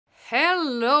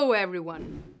Hello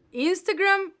everyone!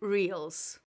 Instagram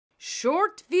Reels.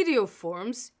 Short video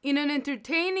forms in an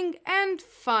entertaining and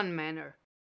fun manner.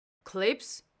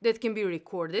 Clips that can be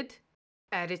recorded,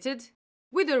 edited,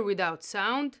 with or without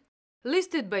sound,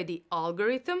 listed by the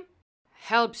algorithm,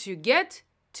 helps you get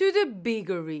to the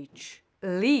bigger reach.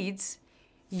 Leads,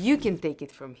 you can take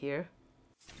it from here.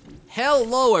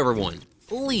 Hello everyone,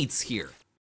 Leads here.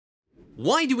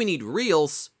 Why do we need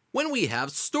Reels when we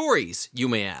have stories, you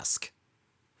may ask?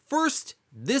 First,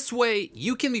 this way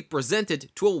you can be presented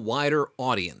to a wider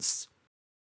audience.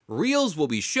 Reels will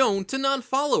be shown to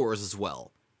non-followers as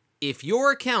well, if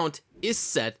your account is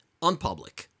set on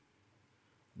public.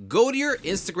 Go to your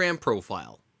Instagram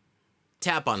profile,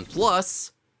 tap on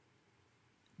plus,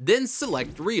 then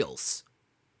select Reels.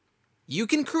 You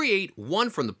can create one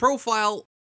from the profile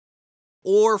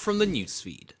or from the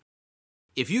newsfeed.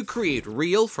 If you create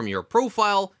Reel from your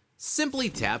profile, simply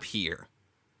tap here.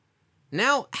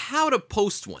 Now, how to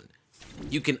post one?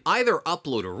 You can either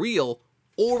upload a Reel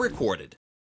or record it.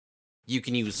 You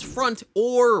can use front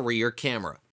or rear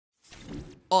camera.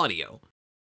 Audio.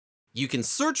 You can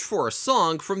search for a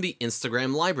song from the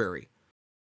Instagram library.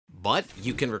 But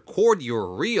you can record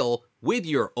your Reel with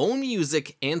your own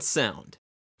music and sound.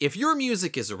 If your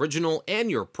music is original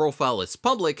and your profile is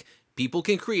public, people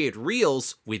can create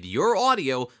Reels with your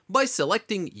audio by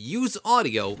selecting Use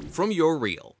Audio from your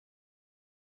Reel.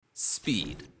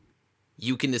 Speed.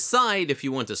 You can decide if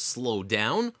you want to slow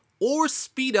down or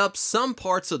speed up some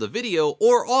parts of the video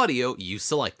or audio you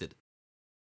selected.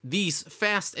 These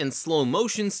fast and slow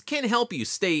motions can help you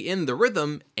stay in the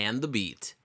rhythm and the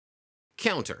beat.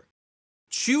 Counter.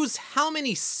 Choose how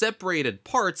many separated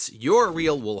parts your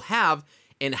Reel will have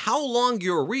and how long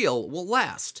your Reel will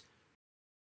last.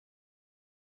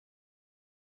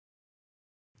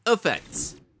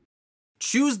 Effects.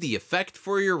 Choose the effect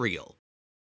for your Reel.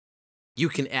 You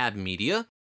can add media,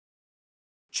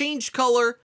 change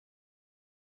color,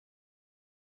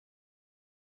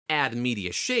 add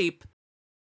media shape,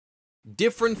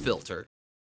 different filter.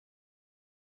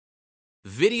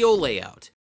 Video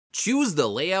layout. Choose the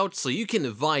layout so you can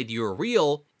divide your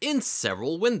Reel in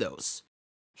several windows.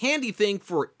 Handy thing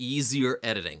for easier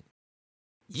editing.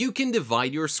 You can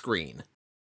divide your screen.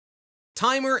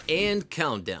 Timer and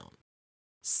countdown.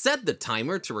 Set the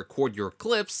timer to record your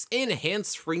clips in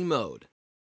hands-free mode.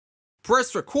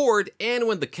 Press record, and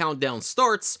when the countdown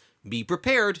starts, be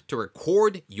prepared to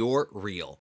record your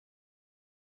Reel.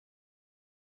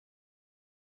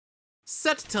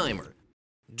 Set timer.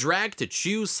 Drag to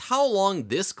choose how long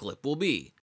this clip will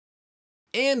be.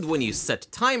 And when you set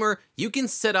timer, you can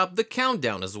set up the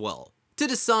countdown as well, to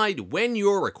decide when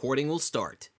your recording will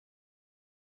start.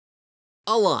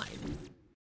 Align.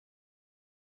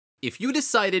 If you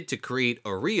decided to create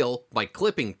a Reel by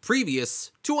clipping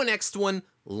previous to a next one,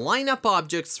 line up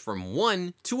objects from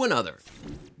one to another,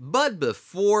 but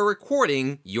before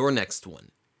recording your next one.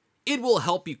 It will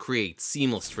help you create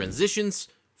seamless transitions,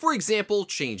 for example,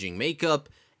 changing makeup,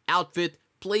 outfit,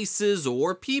 places,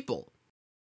 or people.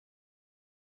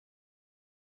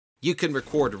 You can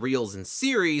record Reels in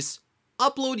series,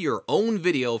 upload your own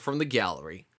video from the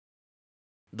gallery.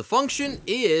 The function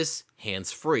is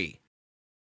hands-free.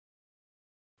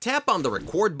 Tap on the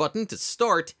record button to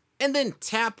start, and then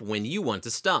tap when you want to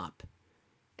stop.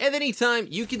 At any time,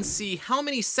 you can see how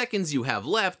many seconds you have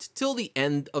left till the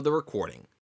end of the recording.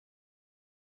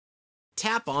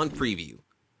 Tap on preview.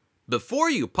 Before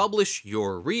you publish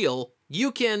your Reel,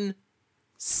 you can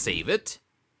save it,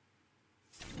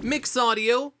 mix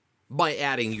audio by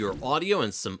adding your audio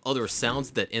and some other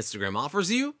sounds that Instagram offers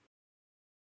you,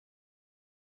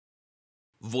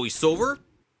 voiceover,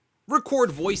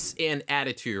 record voice and add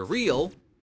it to your Reel,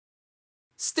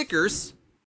 stickers,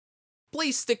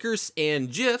 place stickers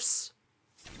and GIFs,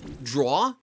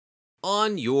 draw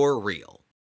on your Reel.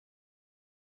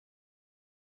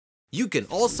 You can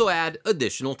also add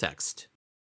additional text.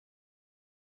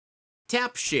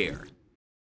 Tap Share.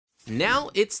 Now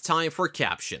it's time for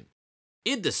caption.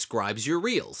 It describes your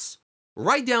Reels.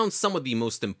 Write down some of the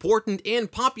most important and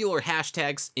popular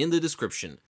hashtags in the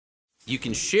description. You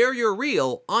can share your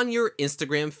Reel on your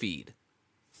Instagram feed.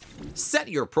 Set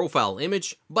your profile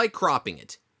image by cropping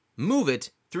it. Move it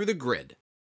through the grid.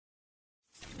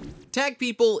 Tag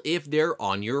people if they're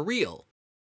on your Reel.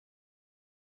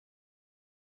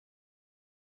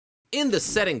 In the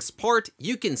settings part,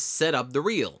 you can set up the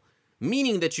Reel,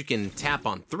 meaning that you can tap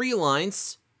on 3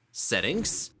 lines,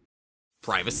 Settings,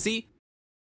 Privacy,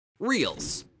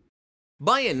 Reels.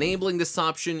 By enabling this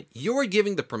option, you're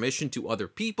giving the permission to other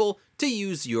people to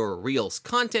use your Reels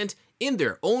content in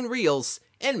their own Reels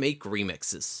and make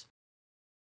remixes.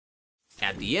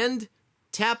 At the end,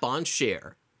 tap on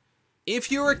Share.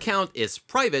 If your account is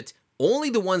private, only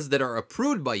the ones that are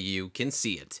approved by you can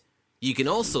see it. You can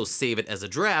also save it as a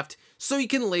draft so you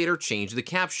can later change the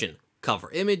caption,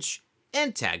 cover image,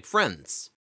 and tag friends.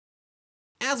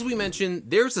 As we mentioned,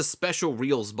 there's a special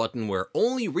Reels button where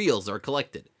only Reels are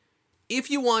collected. If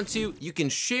you want to, you can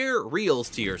share Reels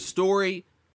to your story,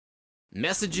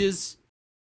 messages,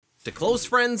 to close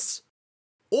friends,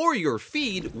 or your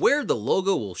feed where the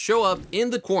logo will show up in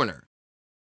the corner.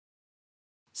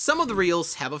 Some of the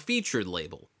Reels have a featured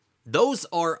label. Those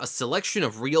are a selection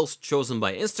of Reels chosen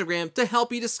by Instagram to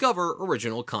help you discover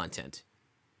original content.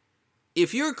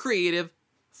 If you're creative,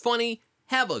 funny,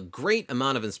 have a great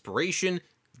amount of inspiration,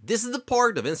 this is the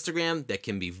part of Instagram that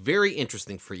can be very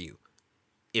interesting for you.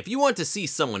 If you want to see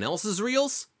someone else's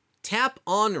Reels, tap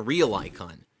on Reel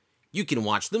icon. You can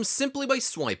watch them simply by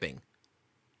swiping.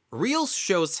 Reels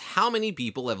shows how many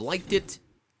people have liked it,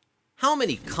 how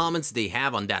many comments they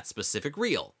have on that specific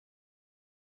Reel.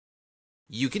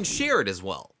 You can share it as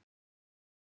well.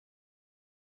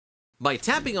 By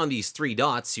tapping on these three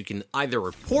dots, you can either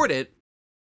report it,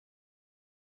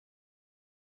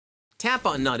 tap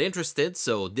on Not Interested,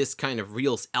 so this kind of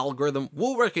Reels algorithm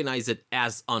will recognize it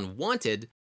as unwanted.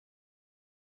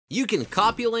 You can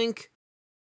copy a link,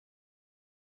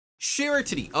 share it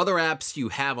to the other apps you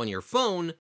have on your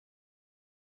phone,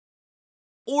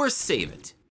 or save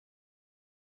it.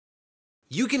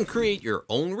 You can create your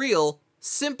own Reel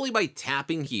simply by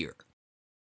tapping here.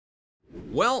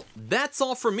 Well, that's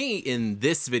all from me in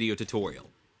this video tutorial.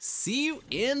 See you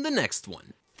in the next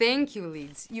one. Thank you,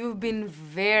 Leeds. You've been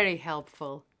very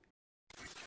helpful.